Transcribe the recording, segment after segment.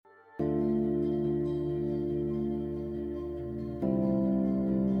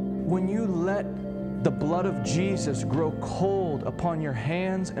when you let the blood of Jesus grow cold upon your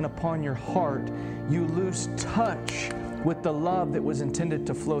hands and upon your heart, you lose touch with the love that was intended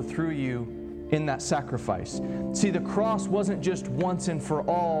to flow through you in that sacrifice. See, the cross wasn't just once and for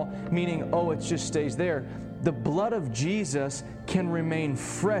all, meaning, oh, it just stays there. The blood of Jesus can remain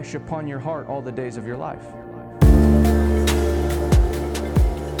fresh upon your heart all the days of your life.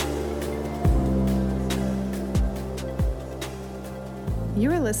 You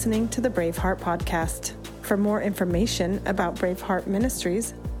are listening to the Braveheart Podcast. For more information about Braveheart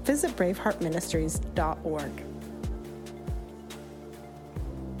Ministries, visit braveheartministries.org.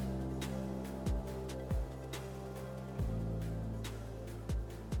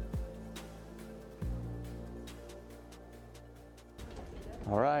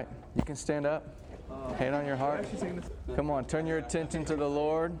 All right, you can stand up. Hand on your heart. Come on, turn your attention to the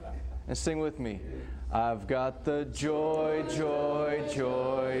Lord and sing with me. I've got the joy, joy,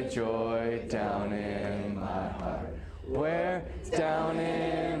 joy, joy down in my heart. Where? Down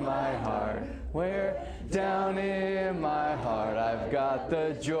in my heart. Where? Down in my heart. I've got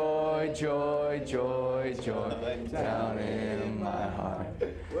the joy, joy, joy, joy down in my heart.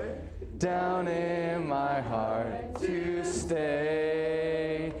 Down in my heart to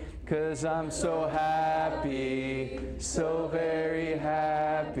stay. 'Cause I'm so happy, so very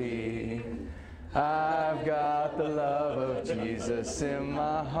happy. I've got the love of Jesus in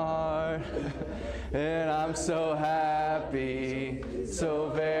my heart. And I'm so happy, so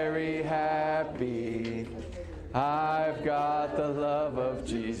very happy. I've got the love of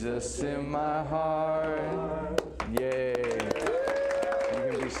Jesus in my heart. Yay.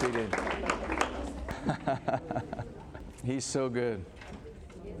 You can be seated. He's so good.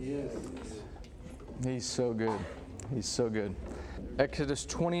 Yes. He's so good. He's so good. Exodus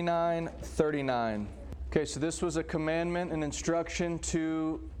 29:39. Okay, so this was a commandment and instruction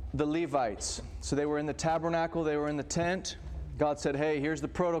to the Levites. So they were in the tabernacle, they were in the tent. God said, hey, here's the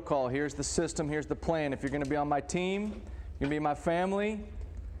protocol, here's the system, here's the plan. If you're going to be on my team, you're going to be my family,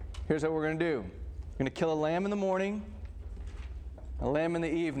 here's what we're going to do. You're going to kill a lamb in the morning, a lamb in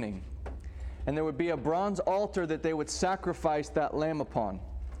the evening. And there would be a bronze altar that they would sacrifice that lamb upon.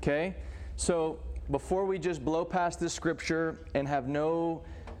 Okay? So before we just blow past this scripture and have no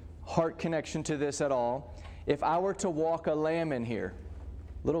heart connection to this at all, if I were to walk a lamb in here,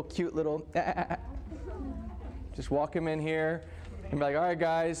 little cute little, just walk him in here and be like, all right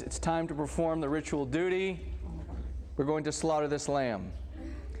guys, it's time to perform the ritual duty. We're going to slaughter this lamb.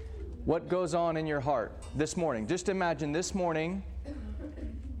 What goes on in your heart this morning? Just imagine this morning,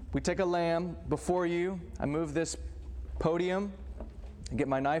 we take a lamb before you. I move this podium and get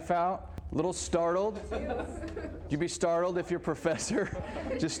my knife out. A little startled. You'd be startled if your professor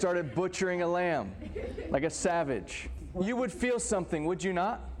just started butchering a lamb like a savage. You would feel something, would you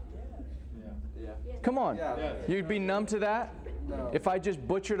not? Yeah. Come on. Yeah. You'd be numb to that? No. If I just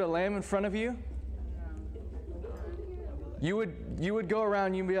butchered a lamb in front of you? You would go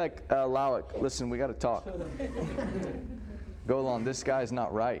around, you'd be like, allow it. Listen, we got to talk. Go along. This guy's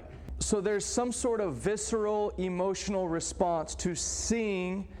not right. So there's some sort of visceral, emotional response to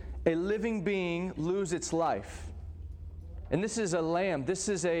seeing a living being lose its life. And this is a lamb. This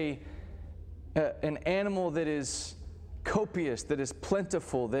is an animal that is copious, that is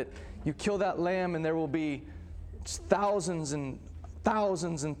plentiful, that you kill that lamb and there will be thousands and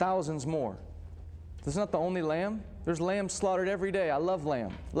thousands and thousands more. That's not the only lamb. There's lambs slaughtered every day. I love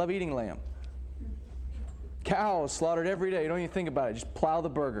lamb. Love eating lamb. Cows slaughtered every day. You don't even think about it. Just plow the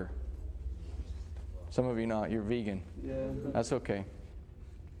burger. Some of you not. You're vegan. Yeah. That's okay.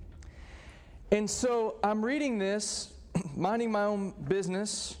 And so I'm reading this, minding my own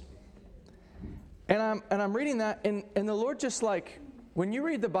business, and I'm reading that, and the Lord just like, when you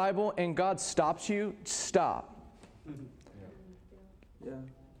read the Bible and God stops you, stop. Yeah.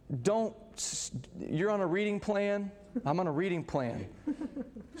 Don't, you're on a reading plan, I'm on a reading plan.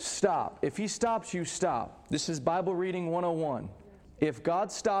 Stop. If He stops you, stop. This is Bible reading 101. If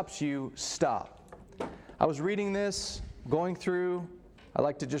God stops you, stop. I was reading this, going through, I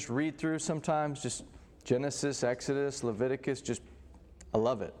like to just read through sometimes, just Genesis, Exodus, Leviticus, I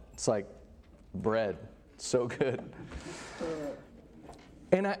love it. It's like bread. It's so good.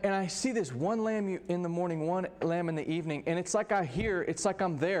 And I see this one lamb in the morning, one lamb in the evening, and it's like it's like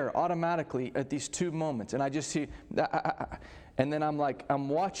I'm there automatically at these two moments. And I just see, and then I'm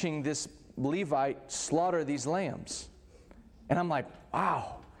watching this Levite slaughter these lambs. And I'm like,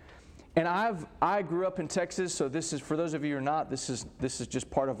 wow. And I grew up in Texas, so this is, for those of you who are not, this is just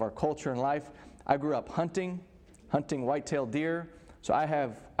part of our culture and life. I grew up hunting white-tailed deer. So I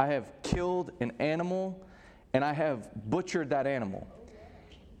have killed an animal, and I have butchered that animal.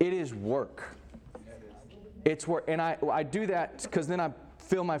 it is work. It's work. And I do that because then I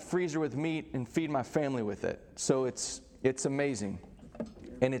fill my freezer with meat and feed my family with it. So it's amazing.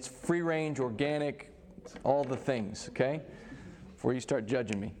 And it's free range, organic, all the things, okay? Before you start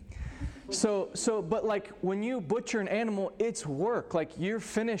judging me. But like when you butcher an animal, it's work. Like you're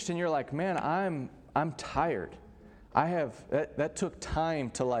finished and you're like, man, I'm tired. That took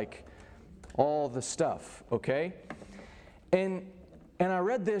time to like all the stuff, okay? And I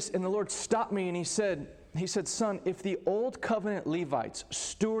read this and the Lord stopped me and he said, son, if the old covenant Levites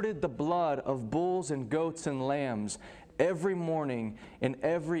stewarded the blood of bulls and goats and lambs every morning and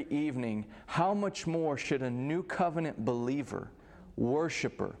every evening, how much more should a new covenant believer,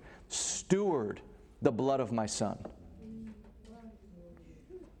 worshiper, steward the blood of my son?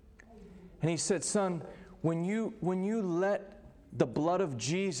 And he said, son, when you let the blood of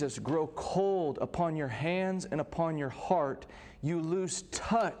Jesus grow cold upon your hands and upon your heart, you lose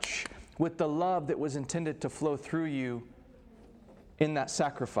touch with the love that was intended to flow through you in that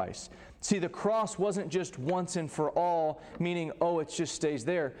sacrifice. See, the cross wasn't just once and for all, meaning, it just stays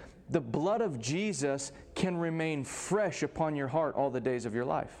there. The blood of Jesus can remain fresh upon your heart all the days of your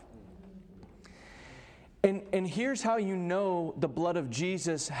life. And here's how you know the blood of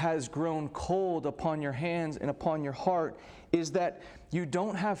Jesus has grown cold upon your hands and upon your heart, is that you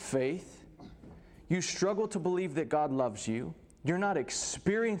don't have faith, you struggle to believe that God loves you, you're not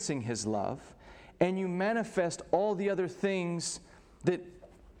experiencing His love, and you manifest all the other things that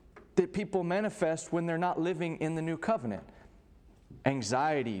people manifest when they're not living in the new covenant.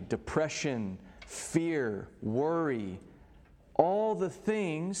 Anxiety, depression, fear, worry, all the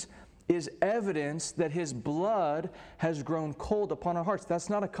things is evidence that His blood has grown cold upon our hearts. That's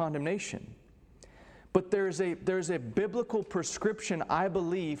not a condemnation. But there's a biblical prescription, I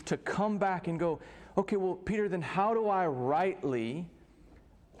believe, to come back and go, okay, well, Peter, then how do I rightly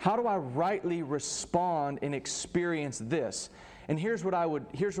respond and experience this? And here's what I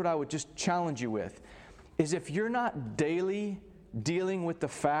would just challenge you with, is if you're not daily dealing with the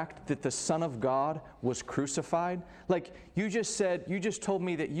fact that the Son of God was crucified, like you just told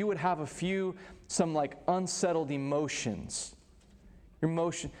me that you would have some like unsettled emotions.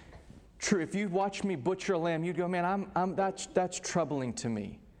 True, if you watch me butcher a lamb, you'd go, man, that's troubling to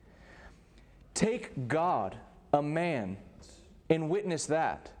me. Take God, a man, and witness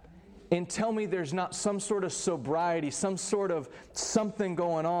that. And tell me there's not some sort of sobriety, some sort of something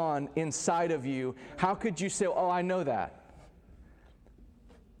going on inside of you. How could you say, I know that?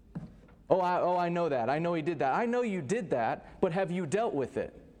 I know that. I know he did that. I know you did that, but have you dealt with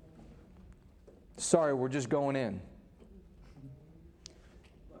it? Sorry, we're just going in.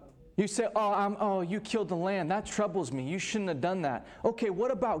 You say, you killed the lamb. That troubles me. You shouldn't have done that. Okay,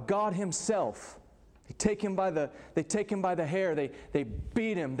 what about God Himself? They take him by the hair. They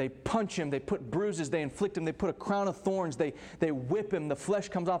beat him. They punch him. They put bruises. They inflict him. They put a crown of thorns. They whip him. The flesh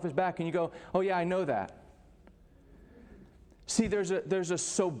comes off his back, and you go, oh yeah, I know that. See, there's a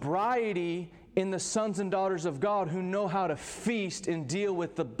sobriety in the sons and daughters of God who know how to feast and deal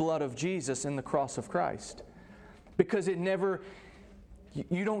with the blood of Jesus in the cross of Christ. Because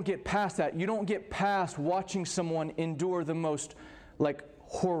you don't get past that. You don't get past watching someone endure the most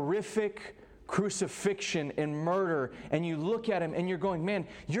horrific crucifixion and murder, and you look at him and you're going, man,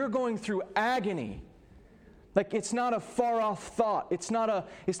 you're going through agony. Like, it's not a far-off thought. It's not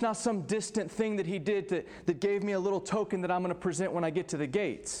some distant thing that he did that gave me a little token that I'm going to present when I get to the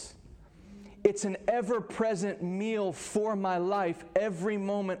gates. It's an ever-present meal for my life every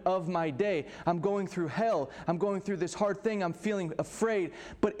moment of my day. I'm going through hell. I'm going through this hard thing. I'm feeling afraid.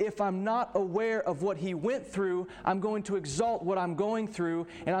 But if I'm not aware of what he went through, I'm going to exalt what I'm going through,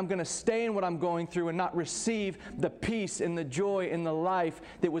 and I'm going to stay in what I'm going through and not receive the peace and the joy and the life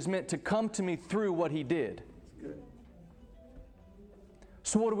that was meant to come to me through what he did.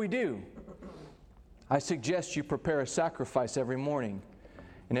 So what do? I suggest you prepare a sacrifice every morning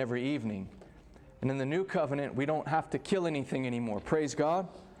and every evening. And in the new covenant, we don't have to kill anything anymore. Praise God.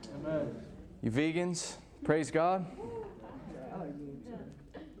 Amen. You vegans, praise God.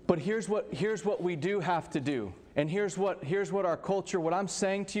 But here's what we do have to do. And here's what our culture, what I'm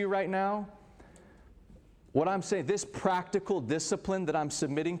saying to you right now, this practical discipline that I'm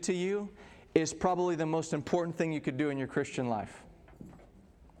submitting to you is probably the most important thing you could do in your Christian life.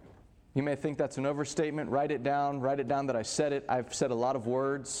 You may think that's an overstatement. Write it down that I said it. I've said a lot of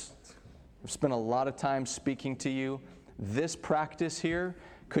words. I've spent a lot of time speaking to you. This practice here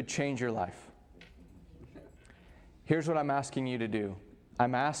could change your life. Here's what I'm asking you to do.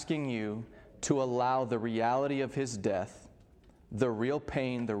 I'm asking you to allow the reality of his death, the real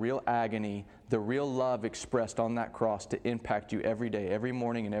pain, the real agony, the real love expressed on that cross to impact you every day, every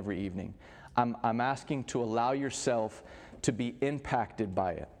morning and every evening. I'm asking to allow yourself to be impacted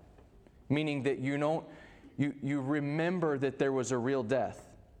by it. Meaning that you remember that there was a real death.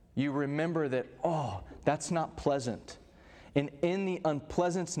 You remember that, oh, that's not pleasant. And in the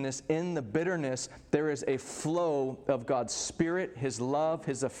unpleasantness, in the bitterness, there is a flow of God's Spirit, His love,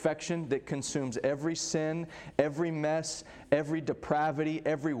 His affection that consumes every sin, every mess, every depravity,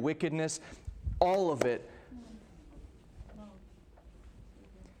 every wickedness, all of it.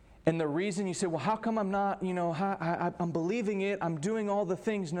 And the reason you say, well, how come I'm not, I'm believing it, I'm doing all the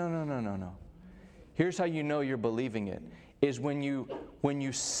things. No. Here's how you know you're believing it, is when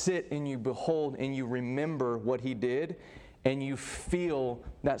you sit and you behold and you remember what He did, and you feel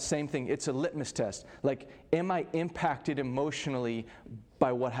that same thing. It's a litmus test. Like, am I impacted emotionally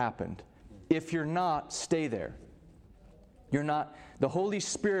by what happened? If you're not, stay there. You're not. The Holy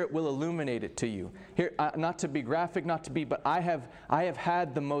Spirit will illuminate it to you. Here, not to be graphic, but I have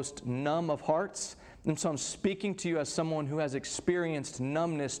had the most numb of hearts, and so I'm speaking to you as someone who has experienced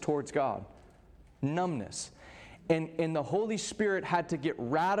numbness towards God. Numbness. And the Holy Spirit had to get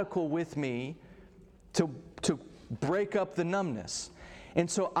radical with me to break up the numbness.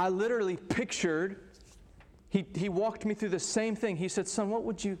 And so I literally pictured, he walked me through the same thing. He said, son, what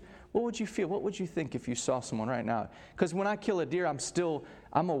would you feel? What would you think if you saw someone right now? Because when I kill a deer,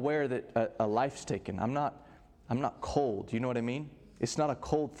 I'm aware that a life's taken. I'm not cold. You know what I mean? It's not a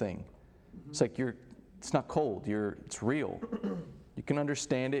cold thing. It's like it's not cold. It's real. You can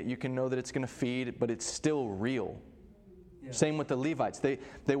understand it. You can know that it's going to feed, but it's still real. Yeah. Same with the Levites. They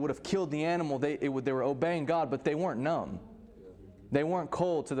would have killed the animal. They were obeying God, but they weren't numb. They weren't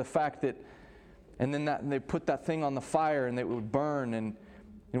cold to the fact that, and then they put that thing on the fire and it would burn, and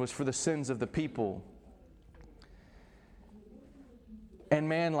it was for the sins of the people. And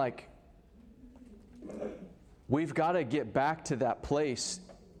man, we've got to get back to that place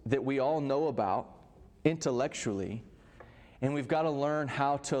that we all know about intellectually, and we've got to learn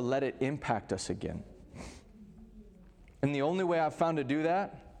how to let it impact us again. And the only way I've found to do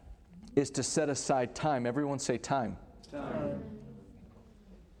that is to set aside time. Everyone say time. Time.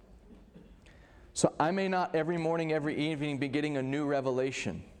 So I may not every morning, every evening be getting a new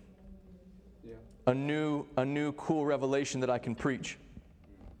revelation. Yeah. A new cool revelation that I can preach.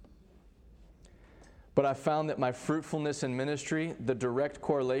 But I found that my fruitfulness in ministry, the direct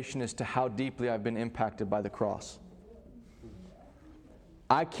correlation is to how deeply I've been impacted by the cross.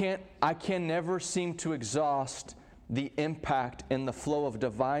 I can never seem to exhaust the impact and the flow of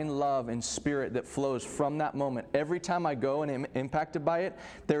divine love and spirit that flows from that moment. Every time I go and am impacted by it,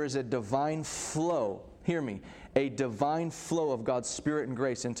 there is a divine flow, hear me, a divine flow of God's Spirit and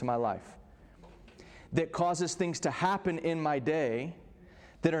grace into my life that causes things to happen in my day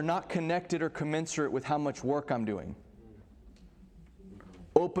that are not connected or commensurate with how much work I'm doing.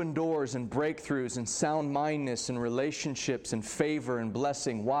 Open doors and breakthroughs and sound mindedness and relationships and favor and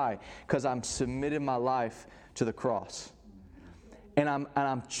blessing. Why? Because I'm submitting my life to the cross. And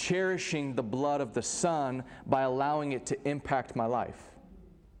I'm cherishing the blood of the Son by allowing it to impact my life.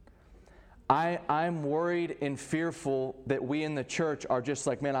 I'm worried and fearful that we in the church are just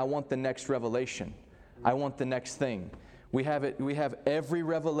like, man, I want the next revelation. I want the next thing. We have every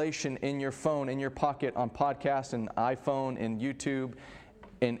revelation in your phone, in your pocket, on podcast and iPhone and YouTube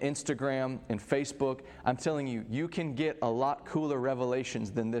and Instagram and Facebook. I'm telling you, you can get a lot cooler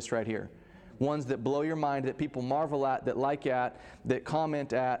revelations than this right here. Ones that blow your mind, that people marvel at, that like at, that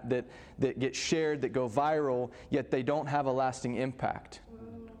comment at, that get shared, that go viral, yet they don't have a lasting impact.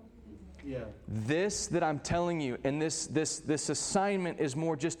 Yeah. This that I'm telling you, and this assignment is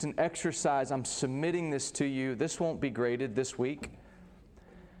more just an exercise. I'm submitting this to you. This won't be graded this week.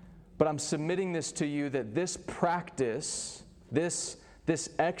 But I'm submitting this to you that this practice, this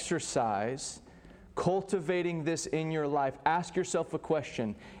exercise, cultivating this in your life, ask yourself a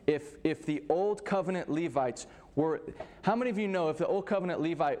question. If the Old Covenant Levites were, how many of you know if the Old Covenant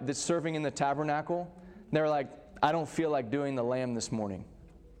Levite that's serving in the tabernacle, they're like, I don't feel like doing the lamb this morning.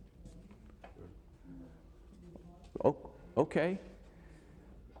 Oh, okay.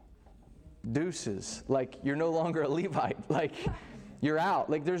 Deuces. Like, you're no longer a Levite. Like, you're out.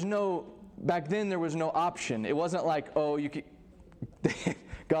 Like, back then there was no option. It wasn't like, oh, you could,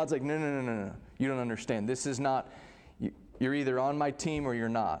 God's like, no. You don't understand. This is not, you're either on my team or you're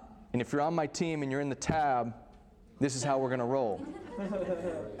not. And if you're on my team and you're in the tab, this is how we're going to roll.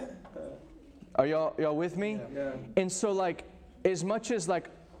 Are y'all with me? Yeah. And so, like, as much as, like,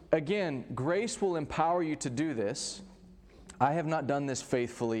 again, grace will empower you to do this. I have not done this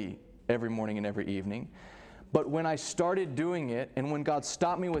faithfully every morning and every evening. But when I started doing it, and when God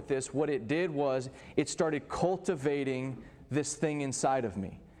stopped me with this, what it did was it started cultivating this thing inside of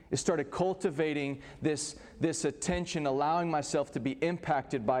me. It started cultivating this attention, allowing myself to be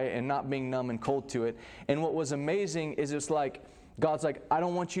impacted by it and not being numb and cold to it. And what was amazing is it's like, God's like, I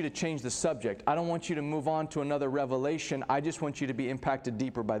don't want you to change the subject. I don't want you to move on to another revelation. I just want you to be impacted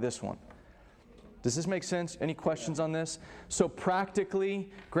deeper by this one. Does this make sense? Any questions on this? So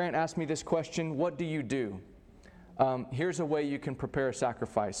practically, Grant asked me this question, what do you do? Here's a way you can prepare a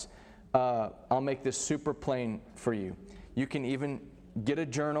sacrifice. I'll make this super plain for you. You can even get a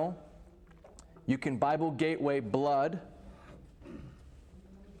journal. You can Bible Gateway blood.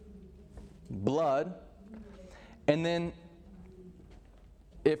 And then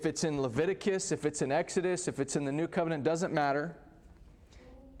if it's in Leviticus, if it's in Exodus, if it's in the New Covenant, doesn't matter.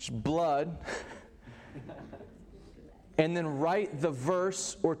 Just blood. And then write the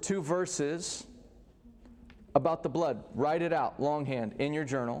verse or 2 verses about the blood. Write it out, longhand, in your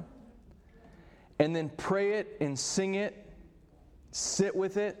journal. And then pray it and sing it. Sit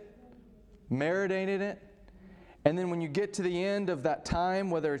with it. Marinate in it. And then when you get to the end of that time,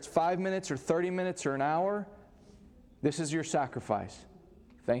 whether it's 5 minutes or 30 minutes or an hour, this is your sacrifice.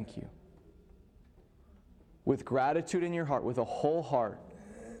 Thank you. With gratitude in your heart, with a whole heart,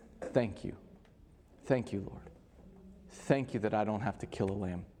 thank you. Thank you, Lord. Thank you that I don't have to kill a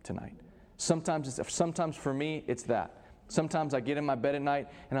lamb tonight. Sometimes for me, it's that. Sometimes I get in my bed at night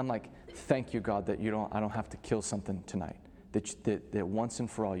and I'm like, thank you, God, that I don't have to kill something tonight. That once and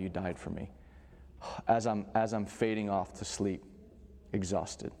for all you died for me. As I'm fading off to sleep,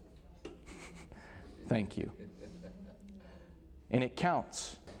 exhausted. Thank you. And it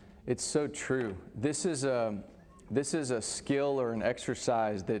counts. It's so true. This is a skill or an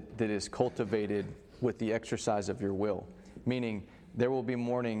exercise that is cultivated with the exercise of your will. Meaning, there will be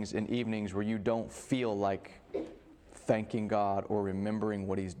mornings and evenings where you don't feel like thanking God or remembering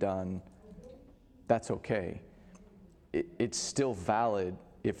what He's done. That's okay. It's still valid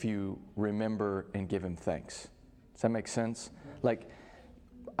if you remember and give Him thanks. Does that make sense? Like,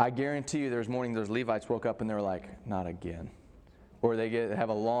 I guarantee you there's mornings those Levites woke up and they were like, not again. Or they have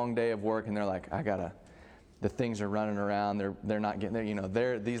a long day of work and they're like, the things are running around, they're not getting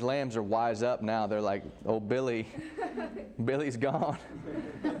there, these lambs are wise up now. They're like, oh, Billy's gone,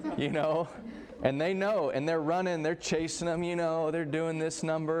 and they know, and they're running, they're chasing them, they're doing this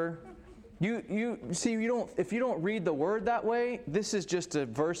number. You see, if you don't read the word that way, this is just a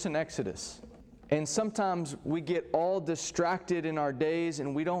verse in Exodus. And sometimes we get all distracted in our days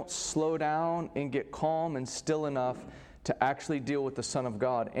and we don't slow down and get calm and still enough to actually deal with the Son of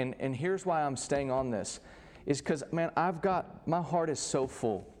God. And here's why I'm staying on this, is because, man, my heart is so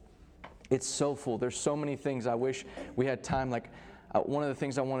full. It's so full. There's so many things I wish we had time. Like, one of the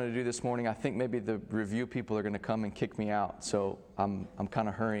things I wanted to do this morning, I think maybe the review people are going to come and kick me out, so I'm kind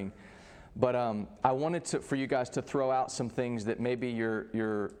of hurrying. But I wanted for you guys to throw out some things that maybe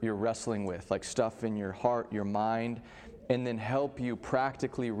you're wrestling with, like stuff in your heart, your mind, and then help you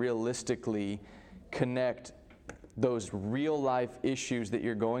practically, realistically connect those real life issues that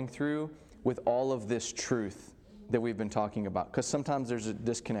you're going through with all of this truth that we've been talking about. Because sometimes there's a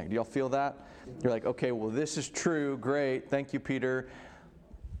disconnect. Do y'all feel that? You're like, okay, well, this is true. Great. Thank you, Peter.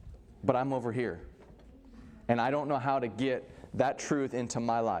 But I'm over here. And I don't know how to get that truth into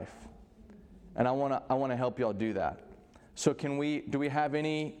my life. And I want to help y'all do that. So do we have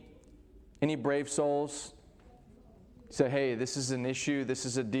any brave souls? Say, hey, this is an issue. This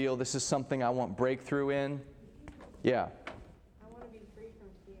is a deal. This is something I want breakthrough in. Yeah. I want to be free from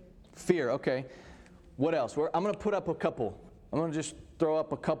fear. Fear, okay. What else? I'm going to put up a couple. I'm going to just throw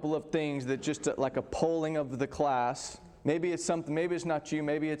up a couple of things that just like a polling of the class. Maybe it's something. Maybe it's not you.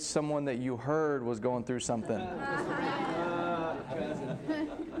 Maybe it's someone that you heard was going through something.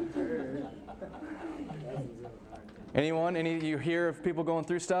 Anyone? Any of you hear of people going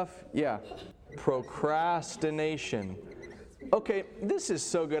through stuff? Yeah. Procrastination. Okay, this is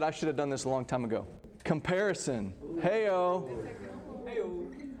so good. I should have done this a long time ago. Comparison. Hey-o.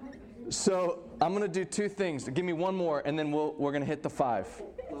 So I'm going to do 2 things. Give me one more, and then we're going to hit the 5.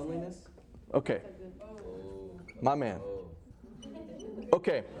 Loneliness? Okay. My man.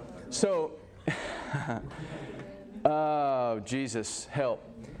 Okay, so, oh, Jesus, help.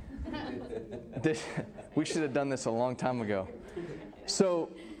 We should have done this a long time ago. So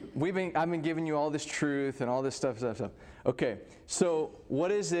I've been giving you all this truth and all this stuff. Okay, so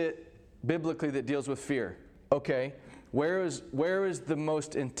what is it biblically that deals with fear? Okay, Where is the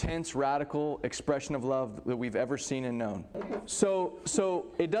most intense, radical expression of love that we've ever seen and known? So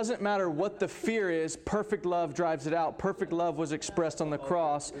it doesn't matter what the fear is, perfect love drives it out. Perfect love was expressed on the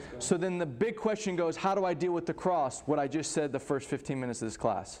cross. So then the big question goes, how do I deal with the cross? What I just said the first 15 minutes of this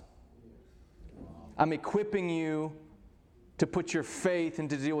class. I'm equipping you to put your faith and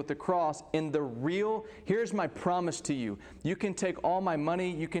to deal with the cross. And here's my promise to you. You can take all my money,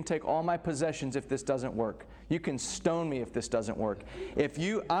 you can take all my possessions if this doesn't work. You can stone me if this doesn't work.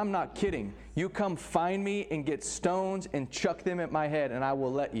 I'm not kidding. You come find me and get stones and chuck them at my head and I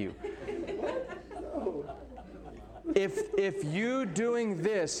will let you. If you doing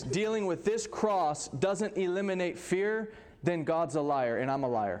this, dealing with this cross doesn't eliminate fear, then God's a liar and I'm a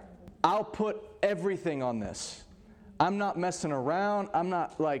liar. I'll put everything on this. I'm not messing around. I'm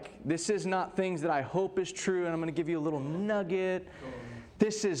not this is not things that I hope is true, and I'm going to give you a little nugget.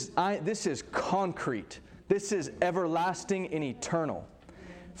 This is concrete. This is everlasting and eternal.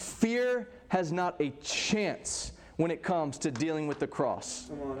 Fear has not a chance when it comes to dealing with the cross.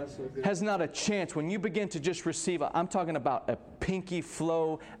 Come on, that's so good. Has not a chance. When you begin to just receive, I'm talking about a pinky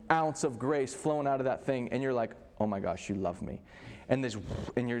flow ounce of grace flowing out of that thing, and you're like, oh my gosh, you love me. And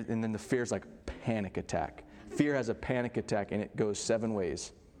then the fear's like panic attack. Fear has a panic attack, and it goes 7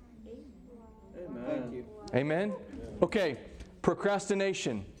 ways. Amen. Thank you. Amen? Okay,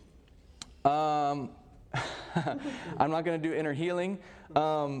 procrastination. I'm not going to do inner healing,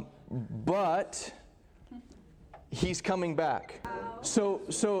 but he's coming back.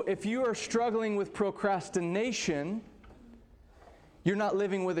 So if you are struggling with procrastination, you're not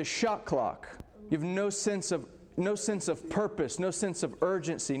living with a shot clock. You have no sense of purpose, no sense of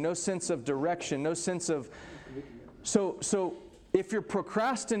urgency, no sense of direction, no sense of... So if you're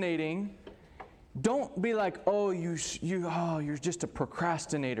procrastinating, don't be like, you're just a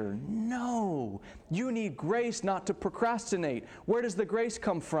procrastinator. No, you need grace not to procrastinate. Where does the grace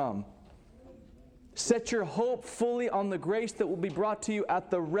come from? Set your hope fully on the grace that will be brought to you at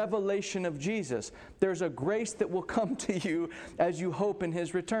the revelation of Jesus. There's a grace that will come to you as you hope in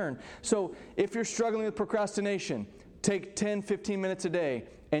His return. So if you're struggling with procrastination, take 10, 15 minutes a day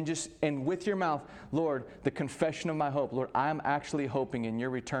and with your mouth, Lord, the confession of my hope. Lord, I'm actually hoping in your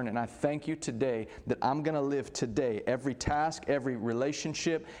return, and I thank you today that I'm going to live today. Every task, every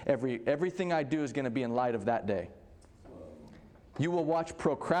relationship, everything I do is going to be in light of that day. You will watch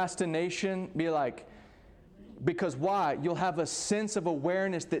procrastination be like, because why? You'll have a sense of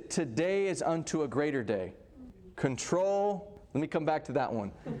awareness that today is unto a greater day. Control. Let me come back to that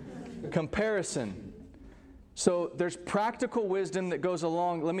one. Comparison. So there's practical wisdom that goes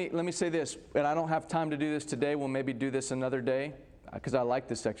along. Let me say this, and I don't have time to do this today. We'll maybe do this another day because I like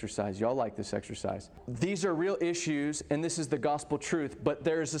this exercise. Y'all like this exercise. These are real issues, and this is the gospel truth. But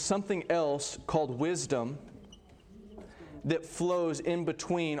there's something else called wisdom that flows in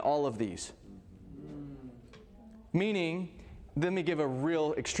between all of these. Meaning, let me give a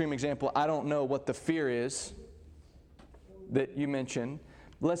real extreme example. I don't know what the fear is that you mentioned.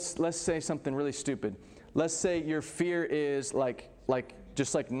 Let's say something really stupid. Let's say your fear is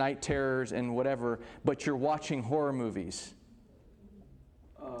just like night terrors and whatever, but you're watching horror movies.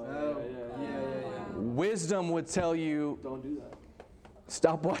 Yeah. Wisdom would tell you, Don't do that.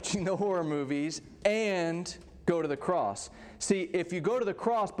 stop watching the horror movies and go to the cross. See, if you go to the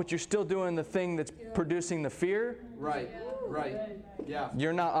cross, but you're still doing the thing that's producing the fear, Right. Yeah.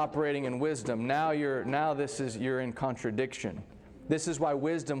 you're not operating in wisdom. Now you're in contradiction. This is why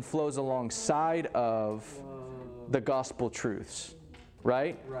wisdom flows alongside of the gospel truths,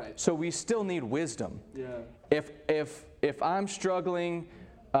 right? Right. So we still need wisdom. Yeah. If I'm struggling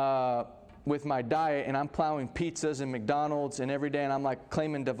with my diet and I'm plowing pizzas and McDonald's and every day and I'm like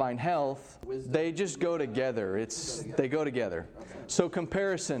claiming divine health, they just go together. They go together. So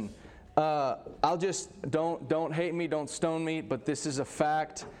comparison. I'll just don't hate me, don't stone me, but this is a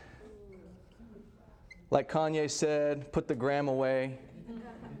fact. Like Kanye said, put the gram away.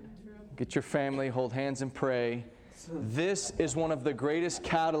 Get your family, hold hands and pray. This is one of the greatest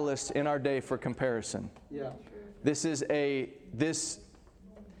catalysts in our day for comparison. Yeah. This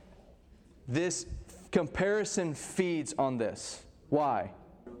comparison feeds on this. Why?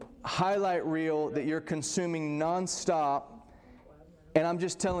 Highlight reel that you're consuming nonstop. And I'm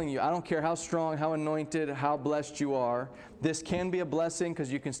just telling you, I don't care how strong, how anointed, how blessed you are. This can be a blessing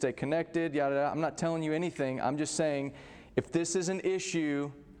because you can stay connected, yada, yada. I'm not telling you anything. I'm just saying, if this is an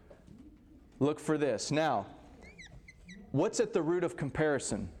issue, look for this. Now, what's at the root of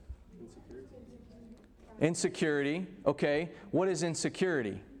comparison? Insecurity. Okay. What is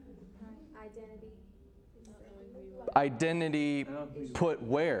insecurity? Identity. Identity put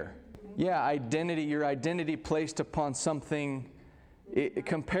where? Yeah, identity, your identity placed upon something.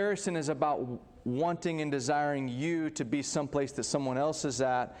 Comparison is about wanting and desiring you to be someplace that someone else is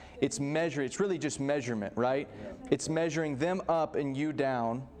at. It's really just measurement, right? It's measuring them up and you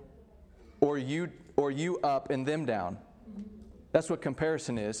down, or you up and them down. That's what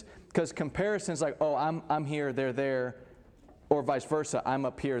comparison is. Because comparison is like, oh, I'm here, they're there, or vice versa. I'm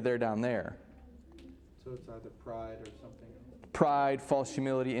up here, they're down there. So it's either pride or something. Pride, false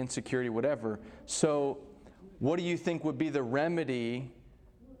humility, insecurity, whatever. So what do you think would be the remedy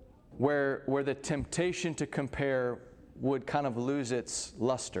where the temptation to compare would kind of lose its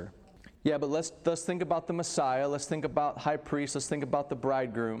luster? Yeah, but let's think about the Messiah. Let's think about high priest. Let's think about the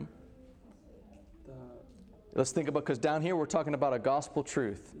bridegroom. Let's think about, because down here we're talking about a gospel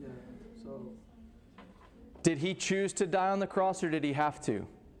truth. Yeah. So did he choose to die on the cross, or did he have to?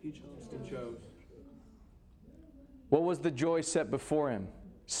 he chose. He chose. What was the joy set before him?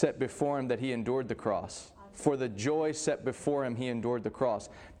 Set before him that he endured the cross. For the joy set before him, he endured the cross.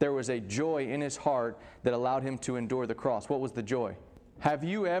 There was a joy in his heart that allowed him to endure the cross. What was the joy? Have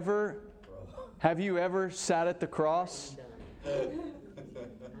you ever sat at the cross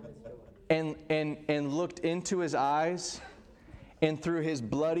and looked into his eyes, and through his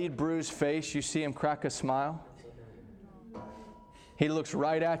bloodied, bruised face, you see him crack a smile? He looks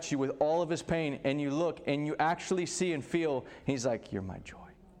right at you with all of his pain, and you look and you actually see and feel, and he's like, you're my joy.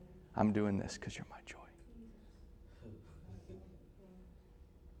 I'm doing this because you're my joy.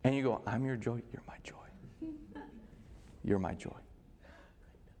 And you go, I'm your joy, you're my joy. You're my joy.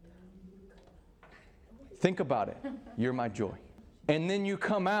 Think about it. You're my joy. And then you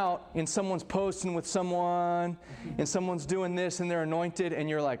come out and someone's posting with someone and someone's doing this and they're anointed and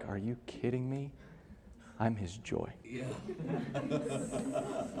you're like, are you kidding me? I'm his joy. Yeah.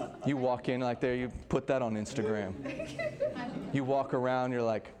 You walk in like there, you put that on Instagram. You walk around, you're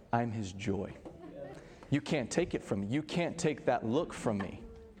like, I'm his joy. You can't take it from me. You can't take that look from me.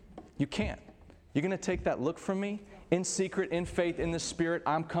 You can't. You're going to take that look from me? In secret, in faith, in the Spirit,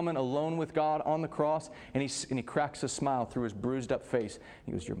 I'm coming alone with God on the cross, and he cracks a smile through his bruised up face.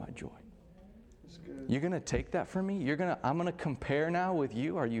 He goes, you're my joy. You're going to take that from me? I'm going to compare now with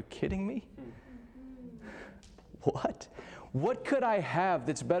you? Are you kidding me? What? What could I have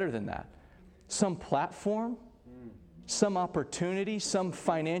that's better than that? Some platform? Some opportunity? Some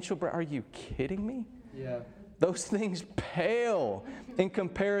financial? Are you kidding me? Yeah. Those things pale in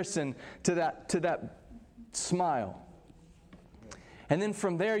comparison to that smile. And then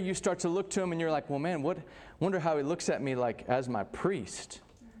from there you start to look to him and you're like, well, man, wonder how he looks at me like as my priest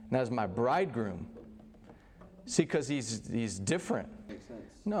and as my bridegroom. See, because he's different. Makes sense.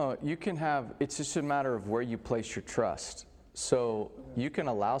 No, you can have, it's just a matter of where you place your trust. So you can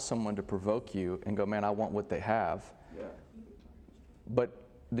allow someone to provoke you and go, man, I want what they have. Yeah. But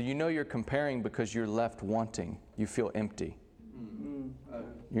you know you're comparing because you're left wanting. You feel empty. Mm-hmm.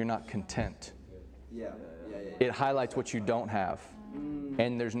 You're not content. Yeah. It highlights what you don't have.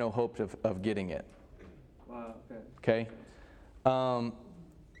 And there's no hope of getting it. Wow. Okay. Okay?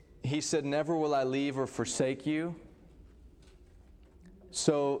 He said, never will I leave or forsake you.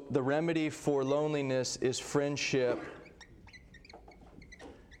 So the remedy for loneliness is friendship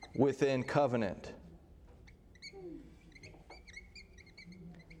within covenant.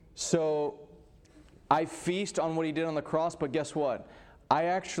 So I feast on what he did on the cross, but guess what? I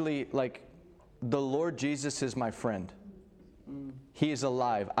actually, the Lord Jesus is my friend. He is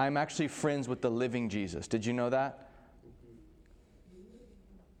alive. I'm actually friends with the living Jesus. Did you know that?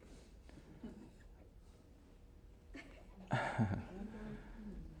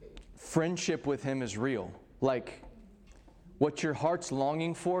 Friendship with him is real. Like, what your heart's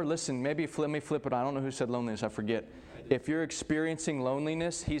longing for, listen, let me flip it. I don't know who said loneliness, I forget. If you're experiencing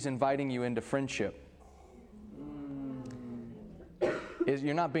loneliness, he's inviting you into friendship.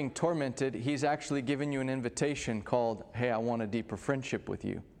 You're not being tormented. He's actually giving you an invitation called, hey, I want a deeper friendship with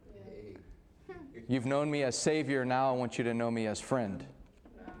you. You've known me as Savior, now I want you to know me as friend.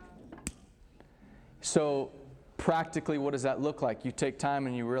 So practically, what does that look like? You take time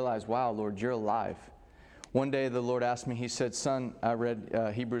and you realize, wow, Lord, you're alive. One day the Lord asked me, he said, son, I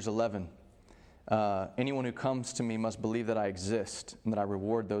read Hebrews 11. Anyone who comes to me must believe that I exist and that I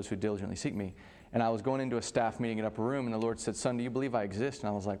reward those who diligently seek me. And I was going into a staff meeting in Upper Room, and the Lord said, son, do you believe I exist? And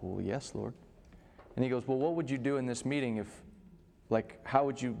I was like, well, yes, Lord. And he goes, well, what would you do in this meeting how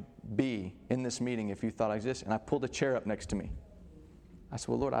would you be in this meeting if you thought I exist? And I pulled a chair up next to me. I said,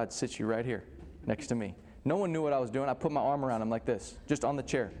 well, Lord, I'd sit you right here next to me. No one knew what I was doing. I put my arm around him like this, just on the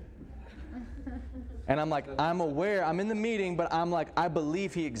chair. And I'm like, I'm aware, I'm in the meeting, but I'm like, I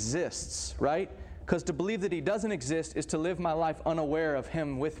believe he exists, right? Because to believe that he doesn't exist is to live my life unaware of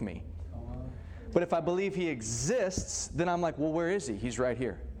him with me. But if I believe he exists, then I'm like, well, where is he? He's right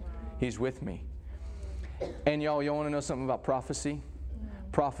here. He's with me. And y'all want to know something about prophecy?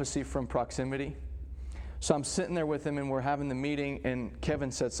 Prophecy from proximity. So I'm sitting there with him, and we're having the meeting, and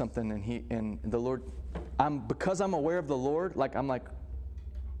Kevin said something, and the Lord, because I'm aware of the Lord, I'm like,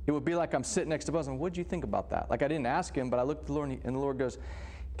 it would be like I'm sitting next to Buzz, and what'd you think about that? Like, I didn't ask him, but I looked at the Lord, and the Lord goes,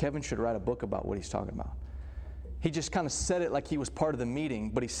 Kevin should write a book about what he's talking about. He just kind of said it like he was part of the meeting,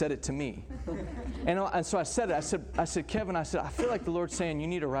 but he said it to me. And so I said it. I said, Kevin, I feel like the Lord's saying you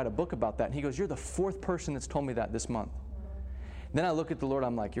need to write a book about that. And he goes, you're the 4th person that's told me that this month. Then I look at the Lord,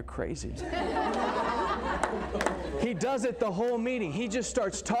 I'm like, you're crazy. He does it the whole meeting. He just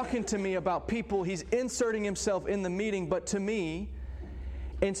starts talking to me about people. He's inserting himself in the meeting, but to me,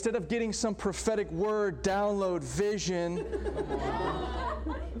 instead of getting some prophetic word, download, vision,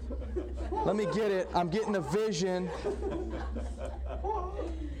 let me get it. I'm getting a vision.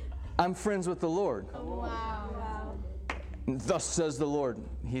 I'm friends with the Lord. Wow. Thus says the Lord,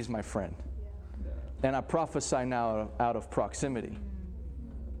 he's my friend. And I prophesy now out of proximity,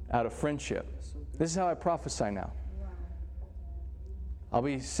 out of friendship. This is how I prophesy now. I'll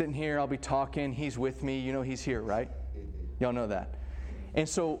be sitting here, I'll be talking, he's with me. You know he's here, right? Y'all know that. And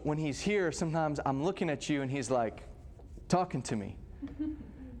so when he's here, sometimes I'm looking at you and he's like talking to me.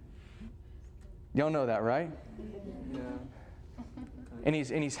 Y'all know that, right? Yeah. And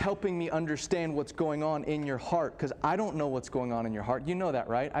he's helping me understand what's going on in your heart, because I don't know what's going on in your heart. You know that,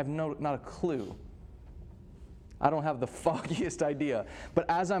 right? I've not a clue. I don't have the foggiest idea. But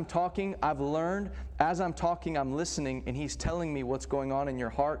as I'm talking, I've learned, as I'm talking, I'm listening, and he's telling me what's going on in your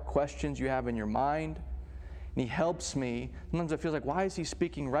heart, questions you have in your mind. And he helps me. Sometimes it feels like, why is he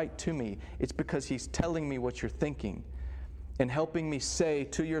speaking right to me? It's because he's telling me what you're thinking and helping me say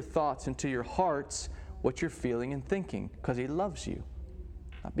to your thoughts and to your hearts what you're feeling and thinking, because he loves you.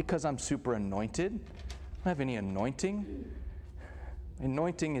 Not because I'm super anointed. I don't have any anointing.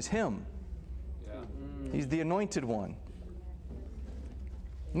 Anointing is him. Yeah. He's the anointed one.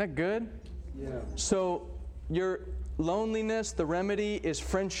 Isn't that good? Yeah. So your loneliness, the remedy is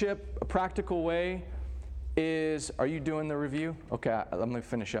friendship. A practical way is, are you doing the review? Okay, let me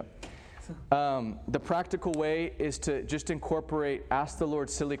finish up. The practical way is to just incorporate, ask the Lord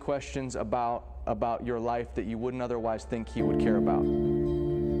silly questions about your life that you wouldn't otherwise think he would care about.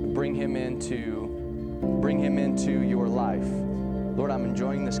 Bring him into your life. Lord, I'm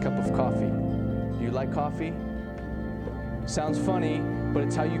enjoying this cup of coffee. Do you like coffee? Sounds funny, but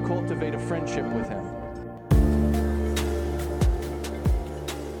it's how you cultivate a friendship with him.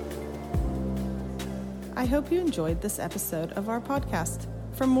 I hope you enjoyed this episode of our podcast.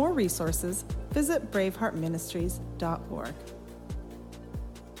 For more resources, visit braveheartministries.org.